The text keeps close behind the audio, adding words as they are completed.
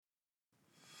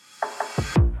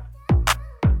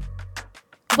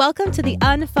Welcome to the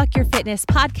Unfuck Your Fitness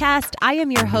podcast. I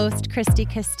am your host, Christy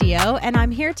Castillo, and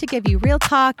I'm here to give you real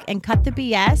talk and cut the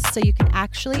BS so you can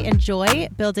actually enjoy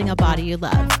building a body you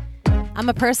love. I'm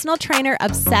a personal trainer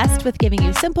obsessed with giving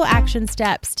you simple action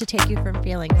steps to take you from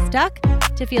feeling stuck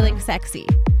to feeling sexy.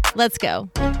 Let's go.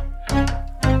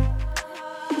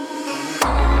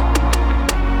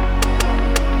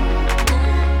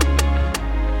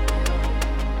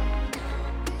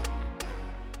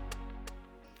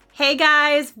 Hey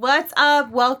guys, what's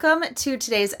up? Welcome to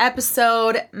today's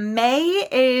episode. May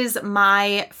is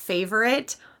my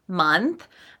favorite month.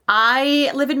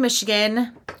 I live in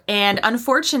Michigan, and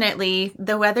unfortunately,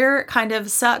 the weather kind of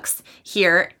sucks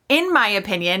here, in my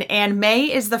opinion, and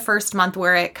May is the first month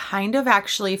where it kind of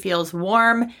actually feels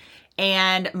warm,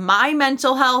 and my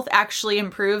mental health actually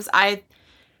improves. I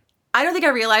don't think I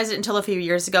realized it until a few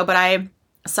years ago, but I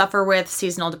suffer with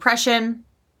seasonal depression.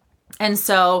 And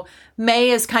so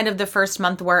May is kind of the first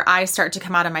month where I start to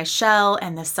come out of my shell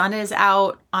and the sun is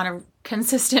out on a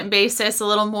consistent basis a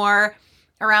little more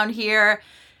around here.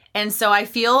 And so I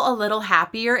feel a little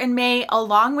happier in May,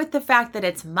 along with the fact that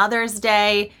it's Mother's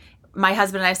Day. My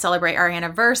husband and I celebrate our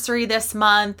anniversary this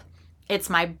month. It's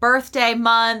my birthday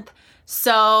month.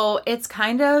 So it's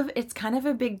kind of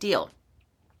a big deal.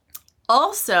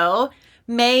 Also,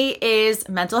 May is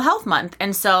Mental Health Month,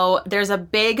 and so there's a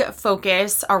big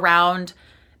focus around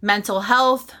mental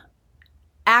health.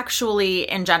 Actually,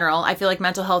 in general, I feel like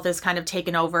mental health has kind of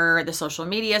taken over the social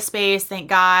media space, thank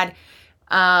God.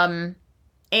 And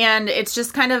it's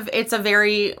just it's a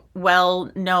very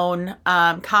well-known,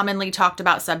 commonly talked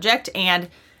about subject, and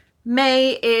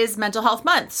May is Mental Health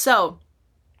Month. So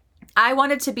I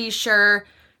wanted to be sure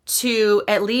to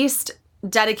at least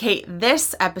dedicate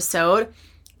this episode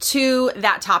to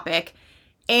that topic.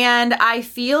 And I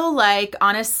feel like,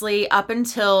 honestly, up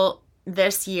until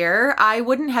this year, I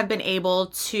wouldn't have been able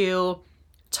to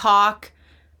talk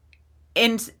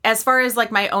in as far as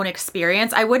like my own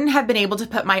experience. I wouldn't have been able to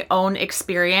put my own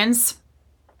experience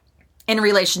in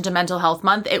relation to Mental Health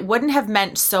Month. It wouldn't have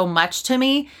meant so much to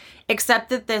me, except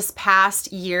that this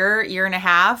past year and a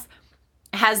half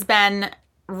has been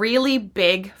really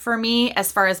big for me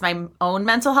as far as my own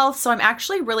mental health. So I'm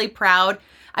actually really proud.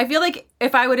 I feel like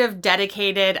if I would have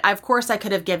dedicated, of course I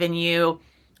could have given you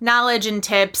knowledge and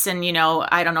tips and,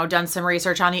 done some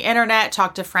research on the internet,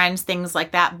 talked to friends, things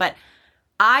like that. But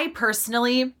I've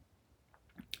personally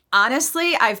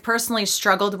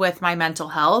struggled with my mental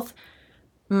health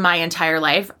my entire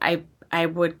life. I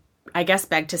would, I guess,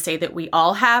 beg to say that we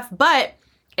all have. But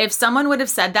if someone would have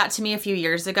said that to me a few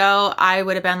years ago, I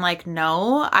would have been like,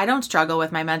 no, I don't struggle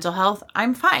with my mental health.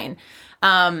 I'm fine.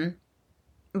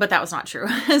 But that was not true.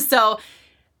 So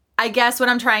I guess what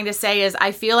I'm trying to say is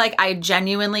I feel like I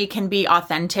genuinely can be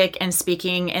authentic in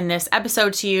speaking in this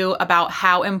episode to you about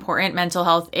how important mental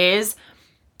health is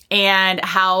and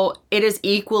how it is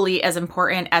equally as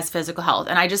important as physical health.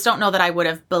 And I just don't know that I would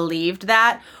have believed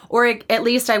that, or at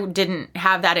least I didn't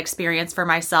have that experience for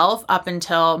myself up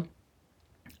until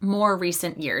more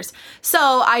recent years. So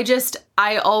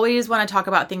I always want to talk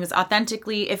about things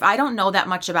authentically. If I don't know that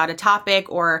much about a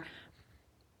topic, or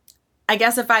I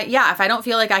guess if I don't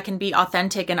feel like I can be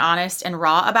authentic and honest and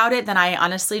raw about it, then I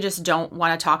honestly just don't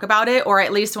want to talk about it, or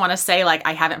at least want to say like,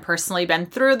 I haven't personally been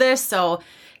through this. So,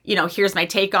 here's my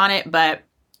take on it, but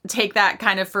take that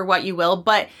kind of for what you will.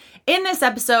 But in this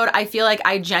episode, I feel like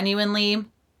I genuinely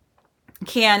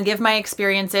can give my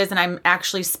experiences, and I'm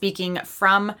actually speaking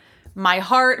from my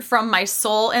heart, from my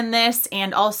soul in this.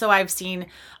 And also I've seen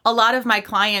a lot of my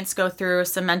clients go through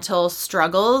some mental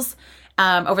struggles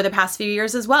over the past few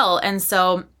years as well. And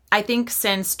so I think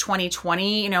since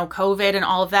 2020, COVID and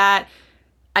all of that,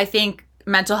 I think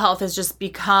mental health has just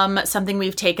become something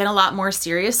we've taken a lot more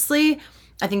seriously.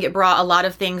 I think it brought a lot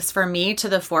of things for me to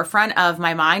the forefront of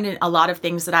my mind, and a lot of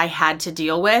things that I had to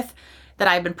deal with that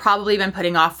I've probably been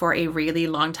putting off for a really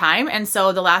long time. And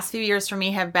so the last few years for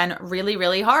me have been really,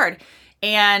 really hard.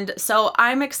 And so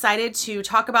I'm excited to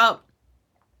talk about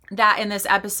that in this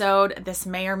episode. This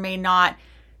may or may not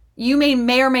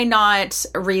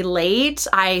relate.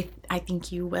 I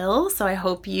think you will. So I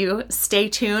hope you stay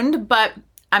tuned, but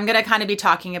I'm going to kind of be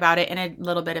talking about it in a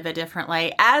little bit of a different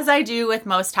light, as I do with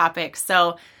most topics.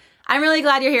 So I'm really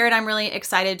glad you're here, and I'm really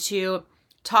excited to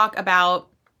talk about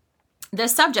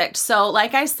this subject. So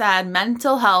like I said,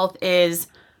 mental health is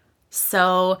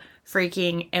so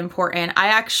freaking important.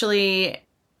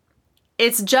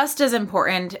 It's just as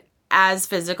important as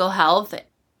physical health,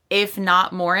 if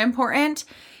not more important.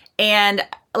 And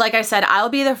like I said, I'll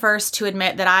be the first to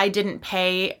admit that I didn't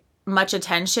pay much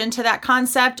attention to that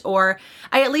concept, or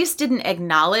I at least didn't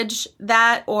acknowledge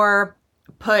that or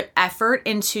put effort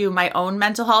into my own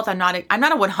mental health. I'm not a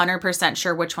 100%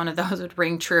 sure which one of those would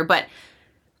ring true, but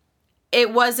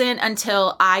it wasn't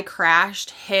until I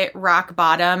crashed, hit rock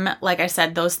bottom, like I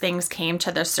said, those things came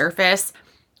to the surface.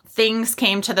 Things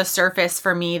came to the surface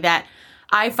for me that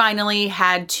I finally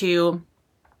had to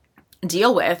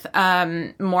deal with,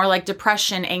 more like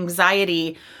depression,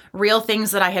 anxiety, real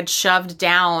things that I had shoved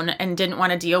down and didn't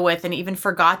want to deal with and even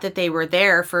forgot that they were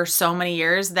there for so many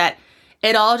years that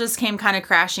it all just came kind of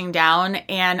crashing down.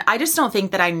 And I just don't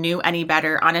think that I knew any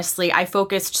better. Honestly, I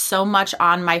focused so much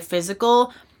on my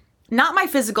physical, not my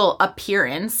physical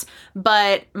appearance,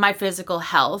 but my physical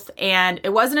health. And it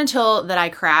wasn't until that I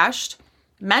crashed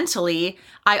mentally,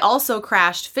 I also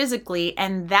crashed physically.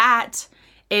 And that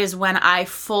is when I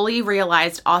fully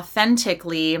realized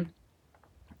authentically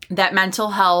that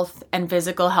mental health and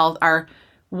physical health are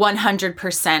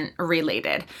 100%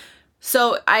 related.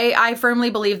 So I firmly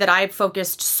believe that I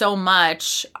focused so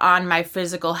much on my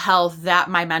physical health that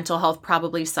my mental health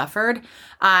probably suffered.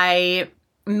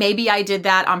 Maybe I did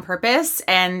that on purpose,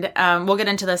 and we'll get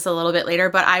into this a little bit later,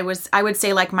 but I would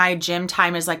say like my gym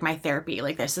time is like my therapy.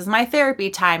 Like, this is my therapy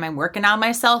time. I'm working on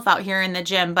myself out here in the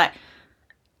gym, but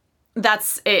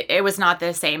that's it. It was not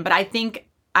the same. But I think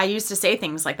I used to say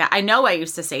things like that. I know I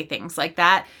used to say things like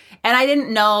that, and I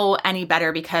didn't know any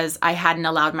better because I hadn't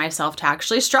allowed myself to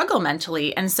actually struggle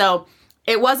mentally. And so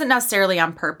it wasn't necessarily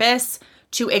on purpose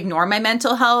to ignore my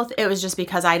mental health. It was just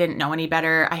because I didn't know any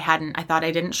better. I thought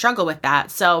I didn't struggle with that.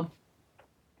 So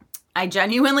I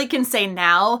genuinely can say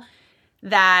now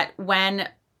that when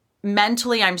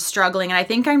mentally I'm struggling, and I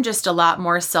think I'm just a lot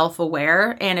more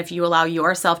self-aware. And if you allow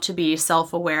yourself to be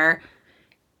self-aware,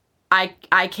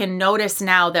 I can notice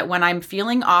now that when I'm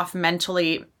feeling off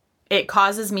mentally, it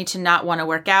causes me to not want to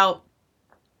work out.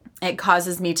 It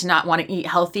causes me to not want to eat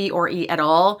healthy or eat at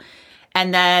all.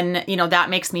 And then, that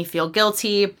makes me feel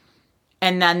guilty.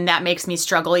 And then that makes me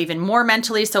struggle even more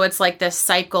mentally. So it's like this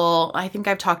cycle. I think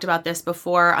I've talked about this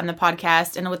before on the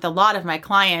podcast and with a lot of my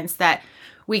clients that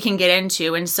we can get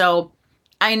into. And so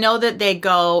I know that they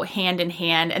go hand in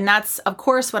hand. And that's, of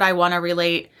course, what I want to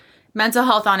relate. Mental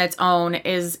health on its own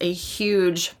is a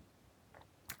huge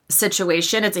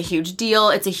situation. It's a huge deal.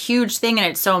 It's a huge thing, and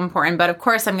it's so important. But of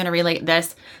course, I'm going to relate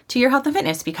this to your health and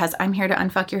fitness because I'm here to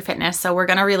unfuck your fitness. So we're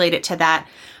going to relate it to that.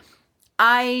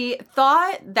 I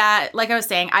thought that, like I was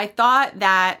saying,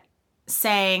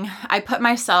 saying I put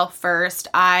myself first,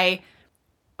 how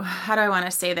do I want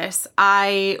to say this?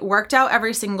 I worked out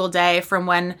every single day from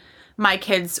when my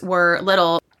kids were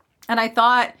little. And I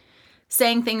thought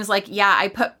saying things like, yeah,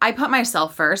 I put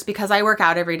myself first because I work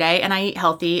out every day and I eat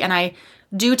healthy. And I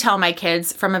do tell my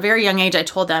kids from a very young age, I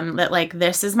told them that like,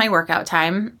 this is my workout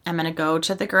time. I'm going to go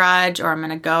to the garage or I'm going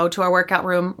to go to our workout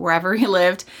room, wherever we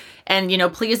lived. And,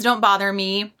 please don't bother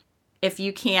me if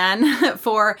you can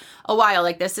for a while.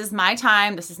 Like, this is my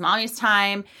time. This is mommy's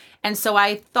time. And so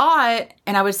I thought,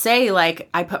 and I would say like,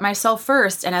 I put myself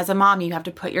first. And as a mom, you have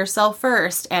to put yourself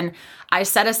first. And I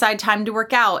set aside time to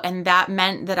work out. And that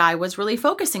meant that I was really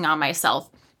focusing on myself.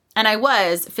 And I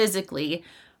was physically,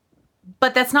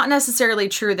 but that's not necessarily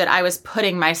true that I was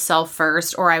putting myself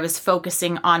first or I was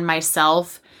focusing on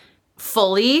myself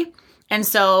fully. And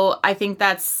so I think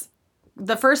that's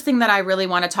the first thing that I really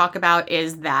want to talk about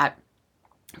is that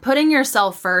putting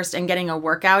yourself first and getting a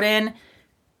workout in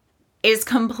is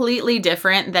completely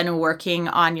different than working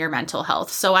on your mental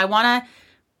health. So I want to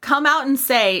come out and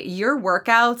say your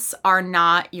workouts are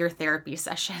not your therapy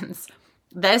sessions.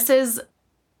 This is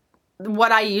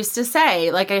what I used to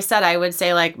say. Like I said, I would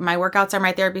say like my workouts are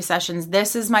my therapy sessions.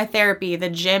 This is my therapy. The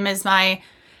gym is my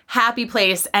happy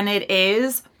place. And it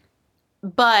is,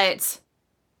 but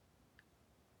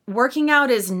working out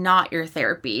is not your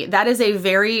therapy. That is a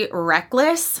very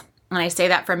reckless, and I say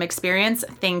that from experience,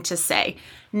 thing to say.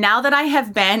 Now that I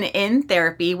have been in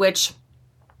therapy, which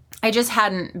I just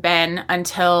hadn't been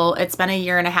until it's been a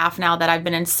year and a half now that I've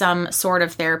been in some sort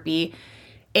of therapy.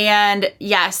 And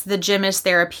yes, the gym is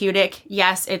therapeutic.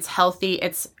 Yes, it's healthy.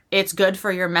 It's good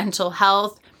for your mental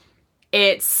health.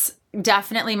 It's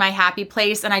definitely my happy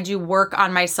place. And I do work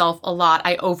on myself a lot.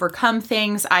 I overcome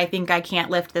things. I think I can't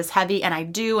lift this heavy, and I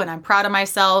do, and I'm proud of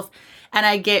myself. And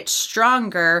I get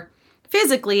stronger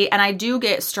physically, and I do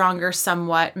get stronger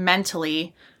somewhat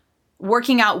mentally.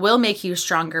 Working out will make you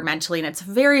stronger mentally, and it's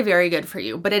very, very good for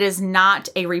you, but it is not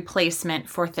a replacement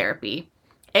for therapy.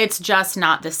 It's just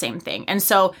not the same thing. And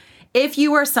so if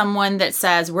you are someone that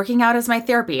says, working out is my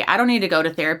therapy, I don't need to go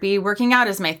to therapy, working out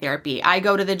is my therapy, I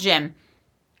go to the gym,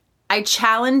 I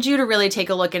challenge you to really take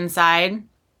a look inside.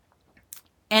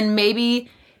 And maybe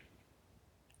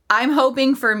I'm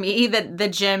hoping for me that the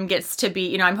gym gets to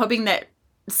be, I'm hoping that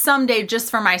someday,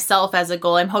 just for myself as a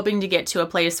goal, I'm hoping to get to a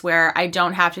place where I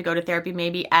don't have to go to therapy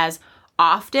maybe as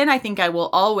often. I think I will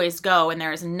always go, and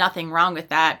there is nothing wrong with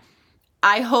that.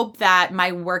 I hope that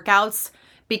my workouts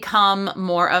become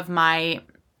more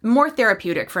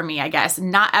therapeutic for me, I guess.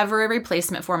 Not ever a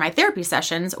replacement for my therapy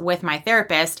sessions with my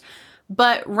therapist,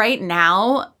 but right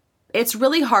now, it's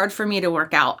really hard for me to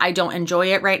work out. I don't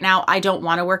enjoy it right now. I don't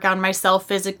want to work on myself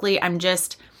physically. I'm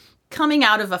just coming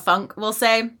out of a funk, we'll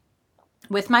say,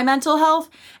 with my mental health.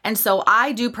 And so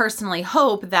I do personally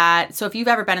hope that, so if you've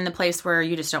ever been in the place where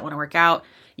you just don't want to work out,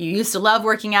 you used to love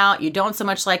working out, you don't so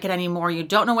much like it anymore, you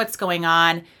don't know what's going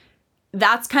on,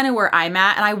 that's kind of where I'm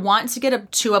at. And I want to get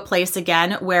to a place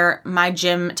again where my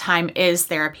gym time is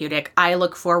therapeutic. I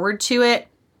look forward to it.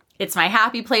 It's my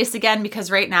happy place again,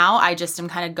 because right now I just am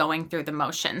kind of going through the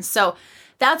motions. So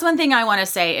that's one thing I want to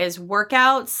say is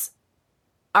workouts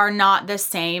are not the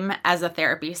same as a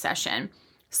therapy session.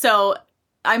 So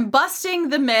I'm busting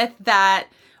the myth that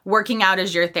working out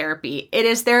is your therapy. It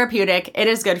is therapeutic. It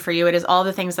is good for you. It is all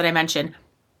the things that I mentioned.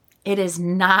 It is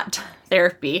not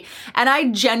therapy. And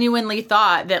I genuinely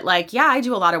thought that I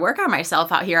do a lot of work on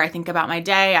myself out here. I think about my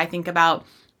day. I think about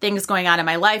things going on in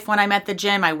my life when I'm at the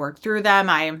gym. I work through them.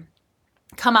 I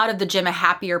come out of the gym a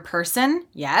happier person.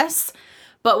 Yes.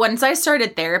 But once I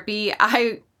started therapy,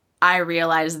 I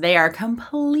realized they are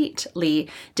completely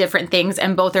different things,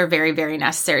 and both are very, very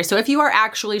necessary. So if you are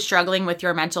actually struggling with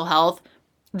your mental health,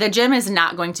 the gym is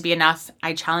not going to be enough.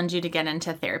 I challenge you to get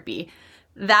into therapy.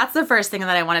 That's the first thing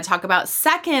that I want to talk about.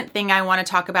 Second thing I want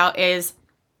to talk about is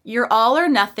your all or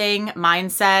nothing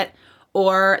mindset,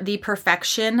 or the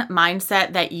perfection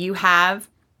mindset that you have.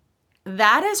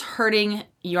 That is hurting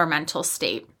your mental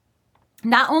state.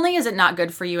 Not only is it not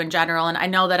good for you in general, and I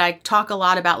know that I talk a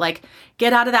lot about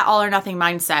get out of that all or nothing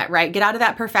mindset, right? Get out of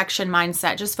that perfection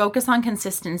mindset. Just focus on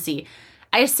consistency.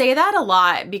 I say that a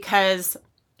lot because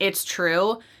it's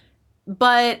true,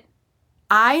 but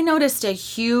I noticed a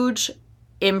huge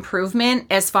improvement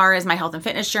as far as my health and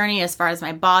fitness journey, as far as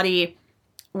my body.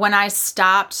 When I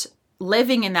stopped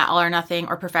living in that all or nothing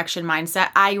or perfection mindset,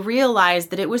 I realized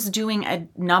that it was doing a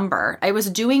number. It was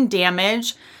doing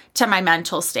damage to my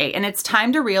mental state. And it's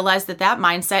time to realize that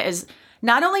mindset is,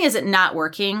 not only is it not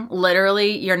working,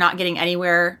 literally you're not getting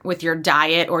anywhere with your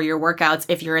diet or your workouts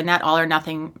if you're in that all or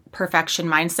nothing perfection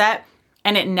mindset,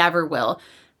 and it never will.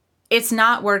 It's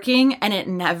not working, and it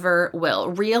never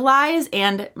will. Realize,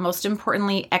 and most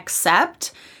importantly,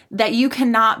 accept that you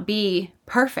cannot be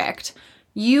perfect.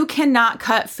 You cannot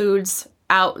cut foods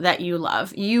out that you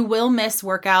love. You will miss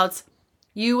workouts.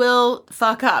 You will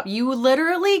fuck up. You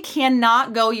literally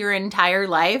cannot go your entire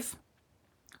life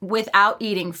without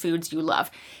eating foods you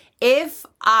love. If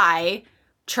I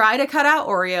try to cut out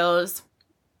Oreos,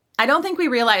 I don't think we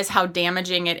realize how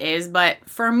damaging it is, but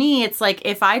for me, it's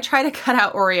if I try to cut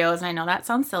out Oreos, and I know that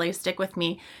sounds silly, stick with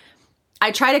me.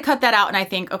 I try to cut that out and I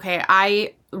think, okay,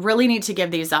 I really need to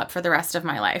give these up for the rest of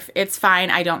my life. It's fine.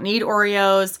 I don't need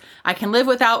Oreos. I can live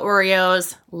without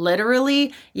Oreos.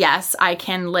 Literally, yes, I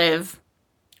can live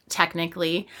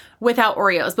technically without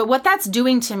Oreos. But what that's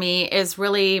doing to me is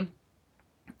really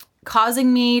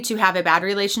causing me to have a bad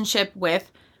relationship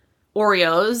with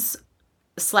Oreos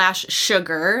 /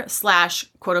 sugar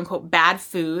 / quote unquote bad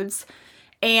foods.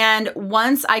 And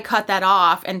once I cut that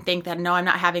off and think that, no, I'm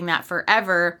not having that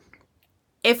forever,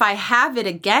 if I have it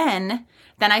again,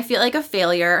 then I feel like a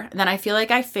failure. Then I feel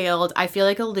like I failed. I feel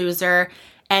like a loser.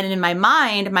 And in my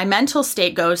mind, my mental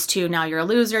state goes to, now you're a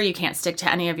loser. You can't stick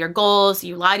to any of your goals.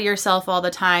 You lie to yourself all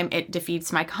the time. It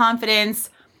defeats my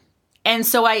confidence. And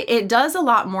so it does a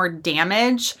lot more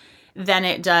damage than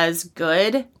it does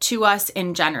good to us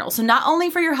in general. So not only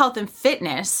for your health and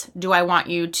fitness do I want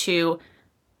you to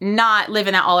not live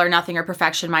in that all or nothing or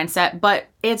perfection mindset, but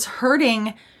it's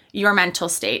hurting your mental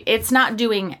state. It's not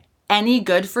doing any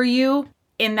good for you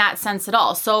in that sense at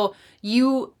all. So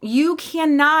you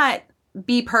cannot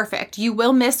be perfect. You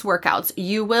will miss workouts.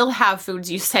 You will have foods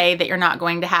you say that you're not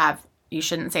going to have. You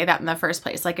shouldn't say that in the first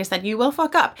place. Like I said, you will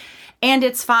fuck up, and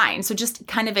it's fine. So just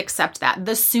kind of accept that.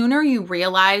 The sooner you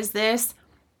realize this,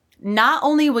 not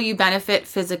only will you benefit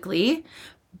physically,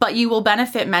 but you will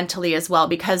benefit mentally as well,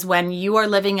 because when you are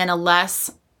living in a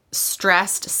less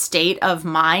stressed state of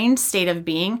mind, state of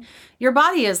being, your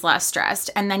body is less stressed,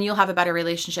 and then you'll have a better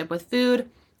relationship with food,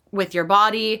 with your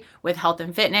body, with health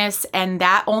and fitness, and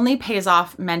that only pays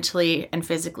off mentally and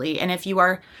physically. And if you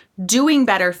are doing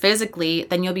better physically,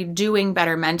 then you'll be doing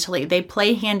better mentally. They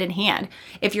play hand in hand.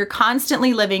 If you're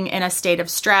constantly living in a state of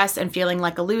stress and feeling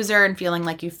like a loser and feeling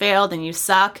like you failed and you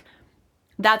suck,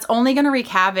 that's only going to wreak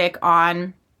havoc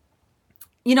on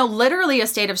literally a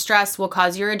state of stress will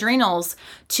cause your adrenals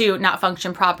to not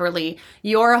function properly,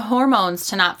 your hormones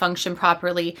to not function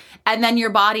properly, and then your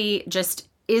body just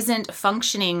isn't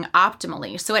functioning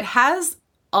optimally. So it has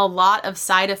a lot of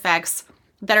side effects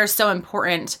that are so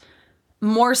important,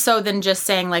 more so than just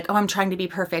saying like, oh, I'm trying to be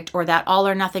perfect, or that all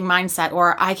or nothing mindset,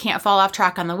 or I can't fall off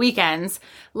track on the weekends.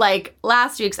 Like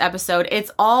last week's episode,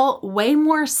 it's all way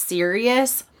more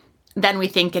serious than we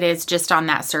think it is just on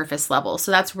that surface level.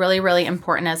 So that's really, really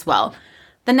important as well.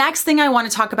 The next thing I want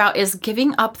to talk about is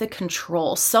giving up the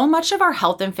control. So much of our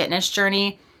health and fitness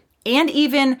journey, and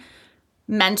even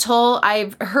mental,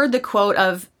 I've heard the quote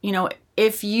of,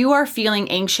 if you are feeling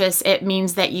anxious, it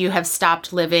means that you have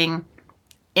stopped living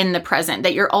in the present,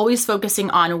 that you're always focusing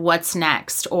on what's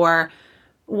next, or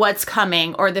what's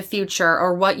coming, or the future,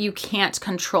 or what you can't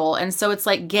control. And so it's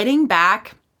like getting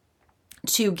back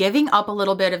to giving up a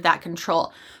little bit of that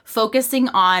control. Focusing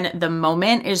on the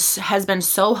moment has been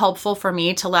so helpful for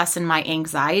me to lessen my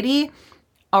anxiety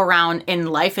around in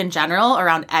life in general,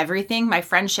 around everything, my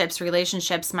friendships,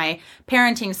 relationships, my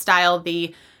parenting style,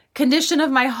 the condition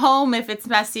of my home, if it's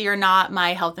messy or not,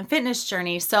 my health and fitness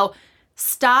journey. So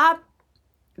stop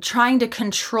trying to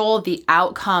control the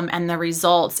outcome and the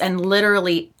results and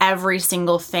literally every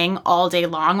single thing all day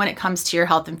long when it comes to your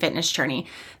health and fitness journey.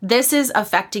 This is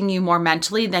affecting you more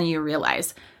mentally than you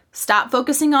realize. Stop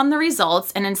focusing on the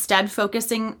results and instead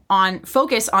focus on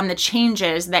the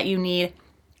changes that you need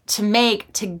to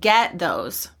make to get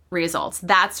those results.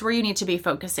 That's where you need to be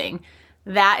focusing.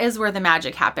 That is where the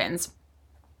magic happens.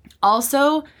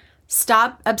 Also,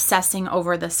 stop obsessing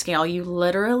over the scale. You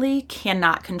literally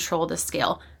cannot control the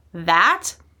scale.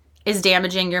 That is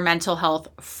damaging your mental health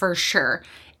for sure.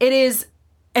 It is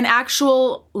an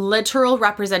actual literal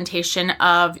representation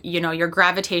of, your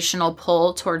gravitational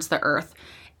pull towards the earth.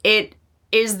 It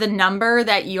is the number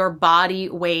that your body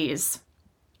weighs.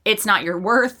 It's not your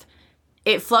worth.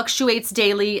 It fluctuates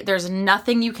daily. There's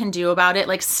nothing you can do about it.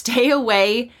 Like, stay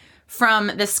away from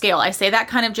the scale. I say that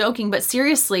kind of joking, but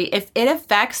seriously, if it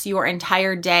affects your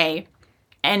entire day,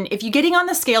 and if you're getting on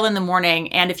the scale in the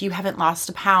morning and if you haven't lost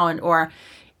a pound, or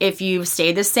if you've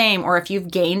stayed the same, or if you've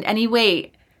gained any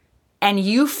weight and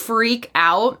you freak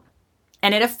out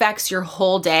and it affects your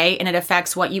whole day, and it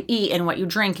affects what you eat and what you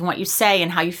drink and what you say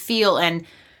and how you feel, and,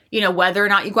 whether or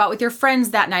not you go out with your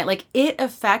friends that night, like it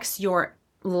affects your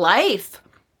life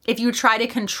if you try to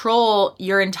control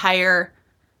your entire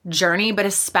journey, but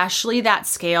especially that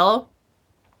scale.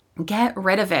 Get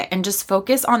rid of it and just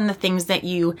focus on the things that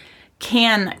you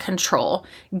can control.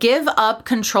 Give up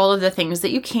control of the things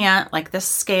that you can't, like the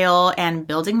scale and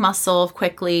building muscle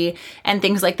quickly and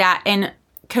things like that, and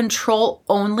control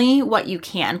only what you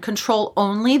can. Control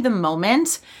only the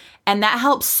moment. And that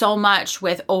helps so much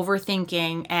with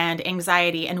overthinking and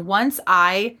anxiety. And once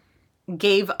I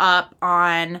gave up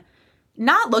on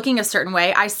not looking a certain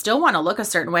way, I still want to look a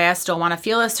certain way, I still want to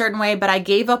feel a certain way, but I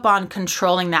gave up on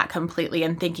controlling that completely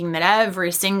and thinking that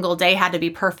every single day had to be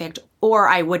perfect or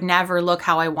I would never look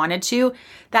how I wanted to.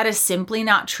 That is simply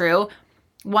not true.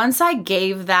 Once I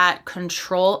gave that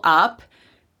control up,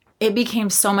 it became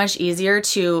so much easier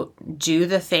to do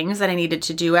the things that I needed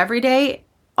to do every day,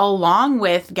 along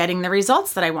with getting the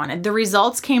results that I wanted. The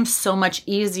results came so much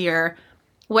easier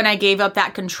when I gave up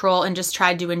that control and just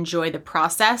tried to enjoy the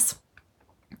process.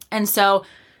 And so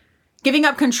giving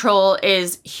up control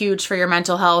is huge for your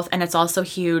mental health, and it's also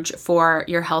huge for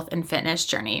your health and fitness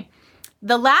journey.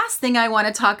 The last thing I want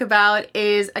to talk about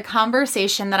is a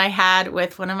conversation that I had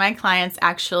with one of my clients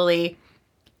actually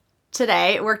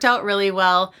today. It worked out really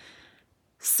well.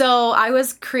 So I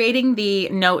was creating the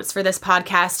notes for this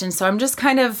podcast, and so I'm just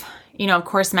kind of, of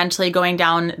course, mentally going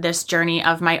down this journey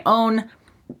of my own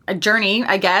journey,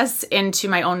 I guess, into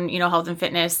my own, health and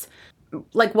fitness,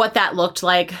 like what that looked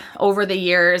like over the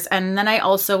years. And then I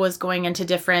also was going into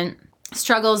different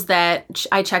struggles that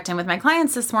I checked in with my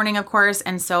clients this morning, of course.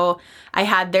 And so I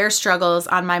had their struggles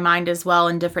on my mind as well,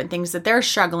 and different things that they're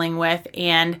struggling with.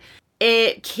 And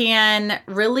it can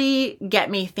really get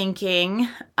me thinking.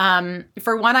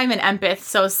 For one, I'm an empath.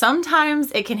 So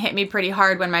sometimes it can hit me pretty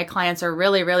hard when my clients are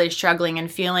really, really struggling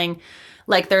and feeling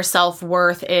like their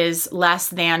self-worth is less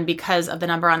than because of the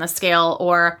number on the scale,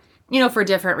 or, for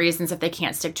different reasons, if they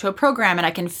can't stick to a program. And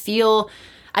I can feel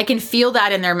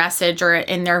that in their message or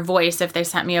in their voice. If they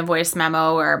sent me a voice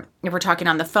memo, or if we're talking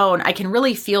on the phone, I can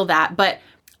really feel that. But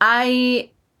I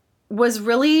was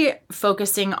really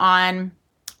focusing on,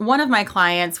 one of my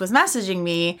clients was messaging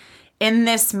me in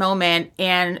this moment,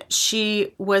 and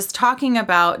she was talking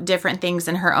about different things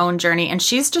in her own journey, and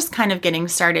she's just kind of getting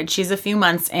started. She's a few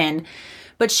months in,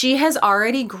 but she has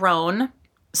already grown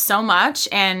so much,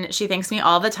 and she thanks me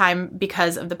all the time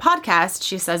because of the podcast.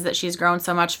 She says that she's grown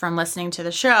so much from listening to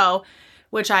the show,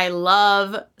 which I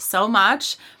love so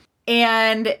much.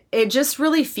 And it just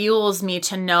really fuels me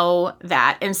to know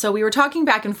that. And so we were talking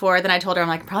back and forth, and I told her, I'm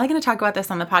like, I'm probably going to talk about this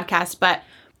on the podcast, but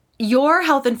your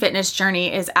health and fitness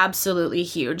journey is absolutely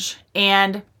huge.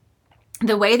 And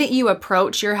the way that you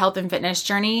approach your health and fitness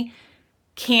journey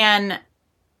can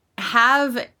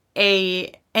have an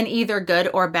either good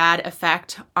or bad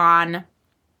effect on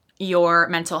your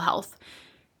mental health.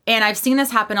 And I've seen this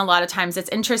happen a lot of times. It's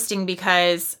interesting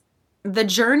because the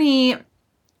journey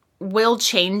will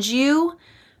change you,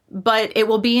 but it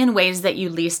will be in ways that you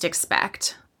least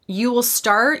expect. You will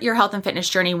start your health and fitness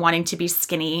journey wanting to be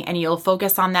skinny, and you'll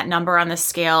focus on that number on the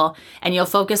scale, and you'll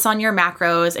focus on your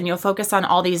macros, and you'll focus on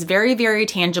all these very, very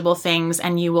tangible things.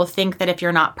 And you will think that if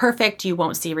you're not perfect, you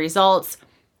won't see results.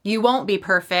 You won't be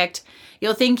perfect.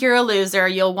 You'll think you're a loser.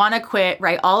 You'll want to quit,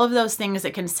 right? All of those things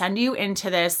that can send you into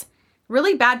this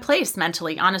really bad place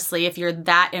mentally, honestly, if you're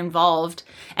that involved,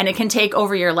 and it can take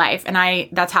over your life. And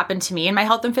that's happened to me in my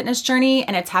health and fitness journey,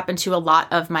 and it's happened to a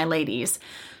lot of my ladies.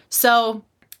 So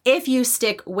if you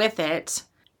stick with it,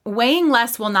 weighing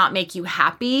less will not make you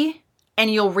happy,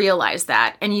 and you'll realize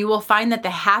that. And you will find that the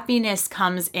happiness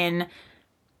comes in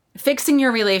fixing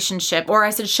your relationship, or I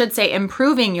should say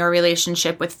improving your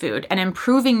relationship with food, and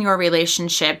improving your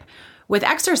relationship with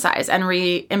exercise, and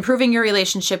improving your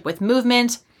relationship with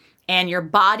movement and your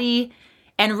body,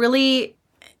 and really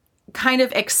kind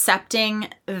of accepting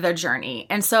the journey.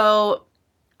 And so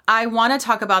I want to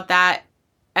talk about that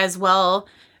as well,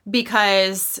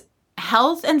 because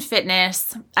health and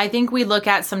fitness, I think we look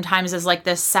at sometimes as like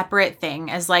this separate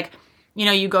thing, as like,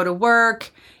 you go to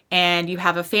work and you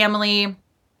have a family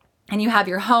and you have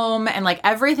your home and like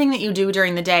everything that you do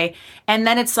during the day. And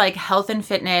then it's like health and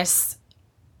fitness,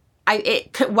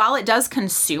 while it does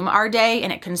consume our day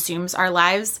and it consumes our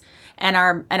lives and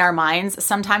our minds,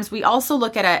 sometimes we also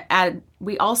look at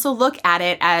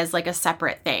it as like a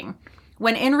separate thing.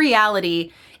 When in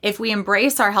reality, if we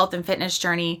embrace our health and fitness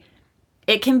journey,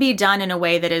 it can be done in a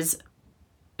way that is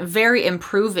very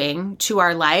improving to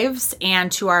our lives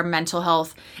and to our mental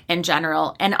health in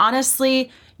general. And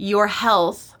honestly, your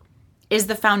health is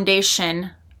the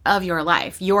foundation of your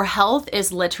life. Your health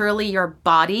is literally your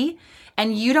body,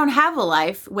 and you don't have a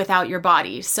life without your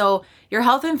body. So your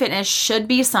health and fitness should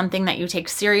be something that you take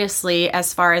seriously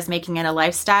as far as making it a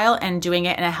lifestyle and doing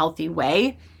it in a healthy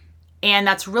way. And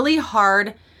that's really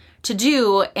hard to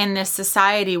do in this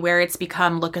society where it's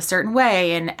become look a certain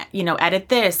way and, edit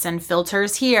this and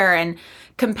filters here and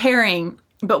comparing.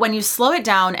 But when you slow it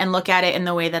down and look at it in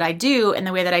the way that I do, and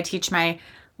the way that I teach my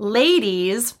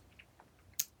ladies,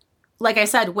 like I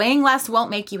said, weighing less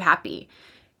won't make you happy.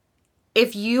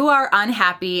 If you are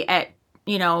unhappy at,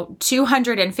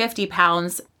 250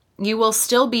 pounds, you will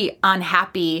still be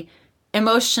unhappy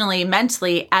emotionally,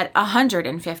 mentally at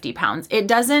 150 pounds. It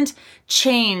doesn't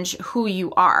change who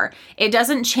you are. It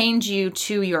doesn't change you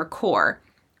to your core.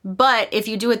 But if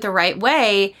you do it the right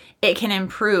way, it can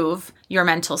improve your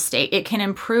mental state. It can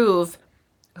improve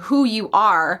who you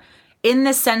are, in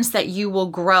the sense that you will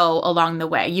grow along the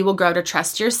way. You will grow to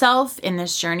trust yourself in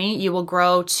this journey. You will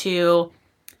grow to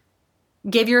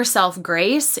give yourself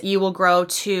grace. You will grow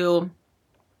to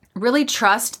really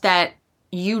trust that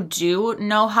you do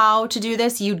know how to do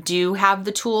this. You do have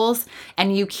the tools,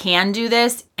 and you can do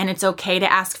this, and it's okay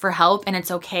to ask for help, and it's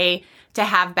okay to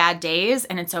have bad days,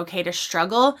 and it's okay to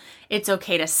struggle. It's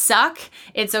okay to suck.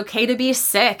 It's okay to be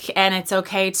sick, and it's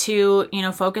okay to,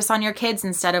 focus on your kids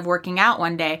instead of working out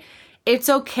one day. It's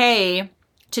okay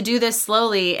to do this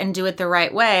slowly and do it the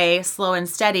right way, slow and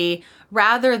steady,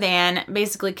 rather than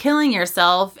basically killing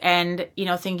yourself and,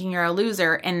 thinking you're a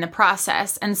loser in the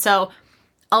process. And so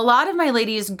a lot of my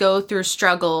ladies go through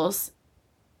struggles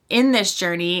in this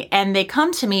journey, and they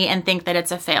come to me and think that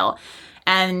it's a fail.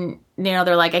 And,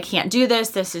 they're like, I can't do this.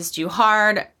 This is too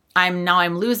hard.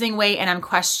 I'm losing weight, and I'm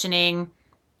questioning,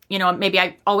 maybe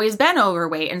I've always been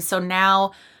overweight. And so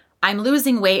now I'm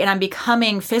losing weight and I'm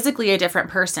becoming physically a different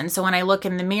person. So when I look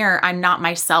in the mirror, I'm not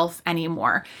myself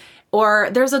anymore. Or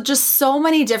there's just so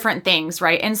many different things,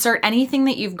 right? Insert anything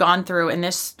that you've gone through in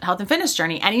this health and fitness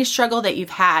journey, any struggle that you've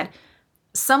had.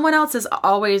 Someone else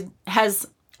has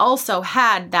also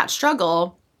had that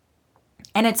struggle,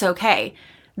 and it's okay.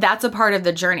 That's a part of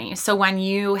the journey. So when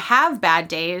you have bad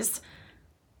days,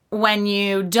 when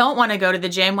you don't want to go to the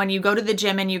gym, when you go to the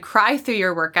gym and you cry through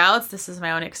your workouts, this is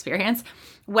my own experience,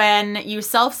 when you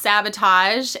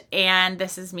self-sabotage, and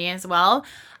this is me as well,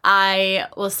 I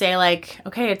will say like,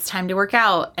 okay, it's time to work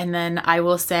out. And then I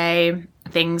will say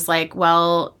things like,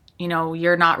 well,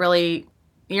 you're not really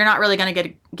going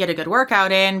to get a good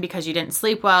workout in because you didn't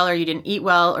sleep well or you didn't eat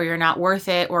well or you're not worth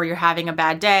it or you're having a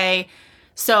bad day.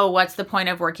 So what's the point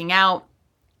of working out?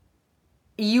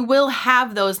 You will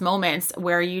have those moments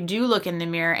where you do look in the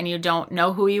mirror and you don't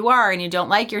know who you are and you don't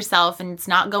like yourself and it's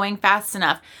not going fast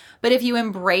enough. But if you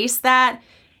embrace that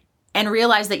and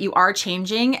realize that you are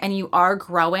changing and you are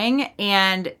growing,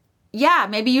 and yeah,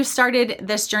 maybe you started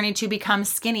this journey to become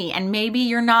skinny and maybe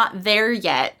you're not there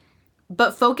yet,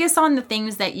 but focus on the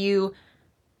things that you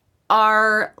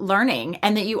are learning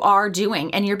and that you are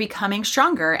doing, and you're becoming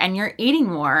stronger and you're eating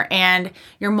more and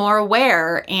you're more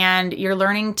aware and you're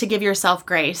learning to give yourself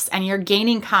grace and you're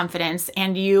gaining confidence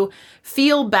and you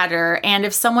feel better. And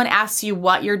if someone asks you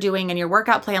what you're doing in your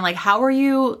workout plan, like, how are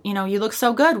you, you look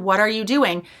so good, what are you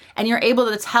doing? And you're able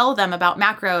to tell them about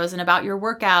macros and about your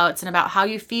workouts and about how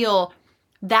you feel.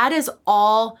 That is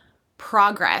all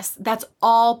progress. That's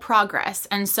all progress.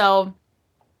 And so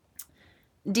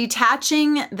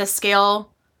detaching the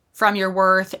scale from your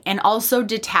worth and also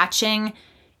detaching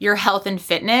your health and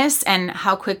fitness and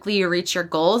how quickly you reach your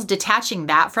goals, detaching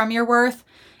that from your worth,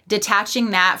 detaching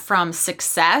that from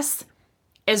success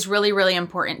is really, really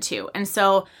important too. And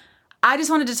so I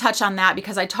just wanted to touch on that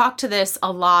because I talk to this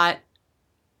a lot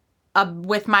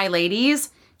with my ladies.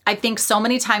 I think so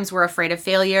many times we're afraid of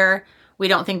failure. We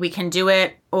don't think we can do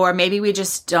it, or maybe we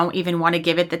just don't even want to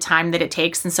give it the time that it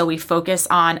takes. And so we focus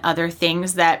on other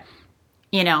things that,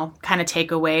 kind of take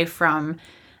away from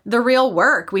the real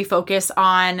work. We focus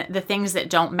on the things that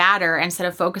don't matter instead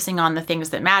of focusing on the things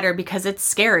that matter because it's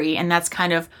scary. And that's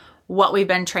kind of what we've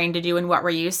been trained to do and what we're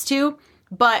used to.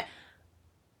 But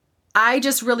I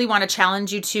just really want to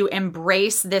challenge you to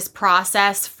embrace this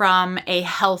process from a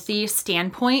healthy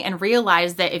standpoint and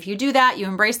realize that if you do that, you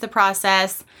embrace the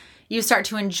process, you start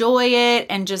to enjoy it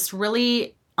and just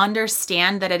really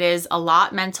understand that it is a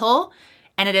lot mental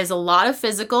and it is a lot of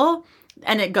physical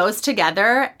and it goes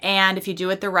together. And if you do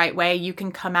it the right way, you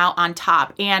can come out on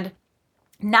top. And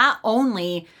not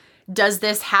only does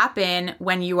this happen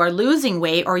when you are losing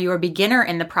weight or you're a beginner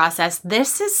in the process,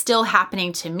 this is still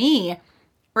happening to me,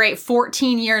 right?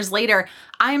 14 years later,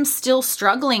 I am still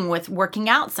struggling with working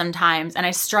out sometimes, and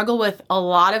I struggle with a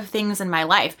lot of things in my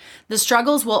life. The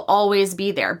struggles will always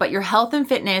be there, but your health and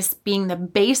fitness being the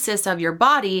basis of your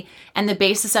body and the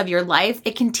basis of your life,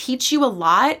 it can teach you a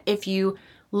lot if you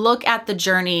look at the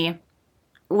journey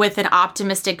with an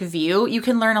optimistic view. You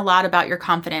can learn a lot about your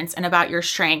confidence and about your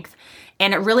strength,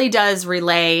 and it really does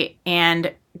relay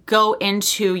and go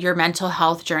into your mental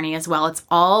health journey as well. It's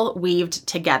all weaved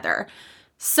together.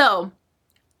 So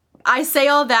I say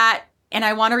all that, and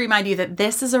I want to remind you that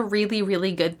this is a really,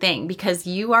 really good thing because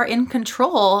you are in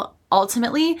control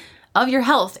ultimately of your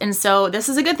health. And so this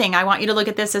is a good thing. I want you to look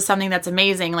at this as something that's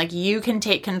amazing. Like, you can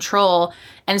take control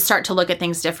and start to look at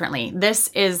things differently. This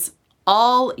is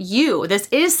all you. This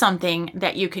is something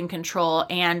that you can control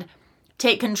and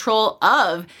take control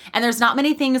of. And there's not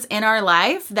many things in our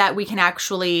life that we can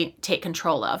actually take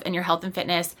control of. And your health and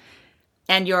fitness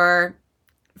and your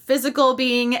physical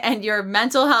being and your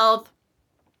mental health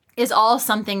is all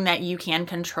something that you can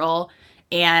control.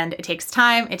 And it takes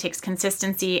time, it takes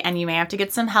consistency, and you may have to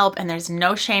get some help, and there's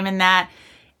no shame in that.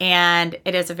 And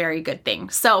it is a very good thing.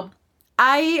 So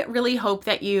I really hope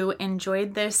that you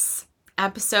enjoyed this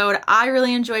episode. I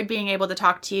really enjoyed being able to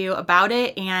talk to you about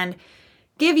it and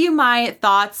give you my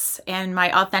thoughts and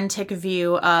my authentic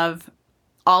view of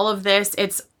all of this.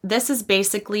 This is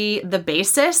basically the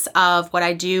basis of what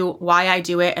I do, why I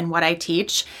do it, and what I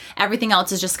teach. Everything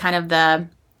else is just kind of the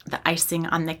icing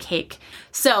on the cake.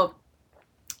 So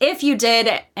if you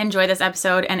did enjoy this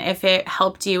episode and if it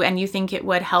helped you and you think it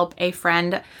would help a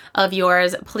friend of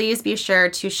yours, please be sure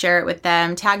to share it with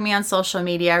them. Tag me on social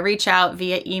media, reach out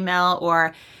via email,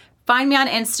 or find me on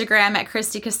Instagram at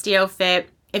Christy Castillo Fit.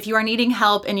 If you are needing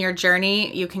help in your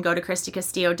journey, you can go to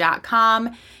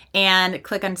ChristyCastillo.com and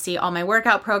click on see all my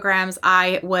workout programs.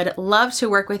 I would love to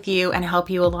work with you and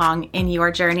help you along in your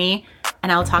journey.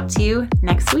 And I'll talk to you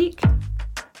next week.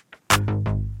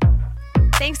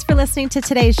 Thanks for listening to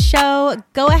today's show.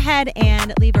 Go ahead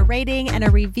and leave a rating and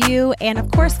a review. And of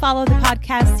course, follow the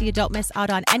podcast so you don't miss out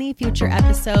on any future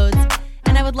episodes.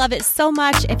 And I would love it so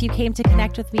much if you came to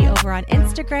connect with me over on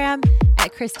Instagram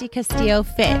at Christy Castillo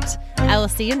Fit. I will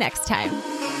see you next time.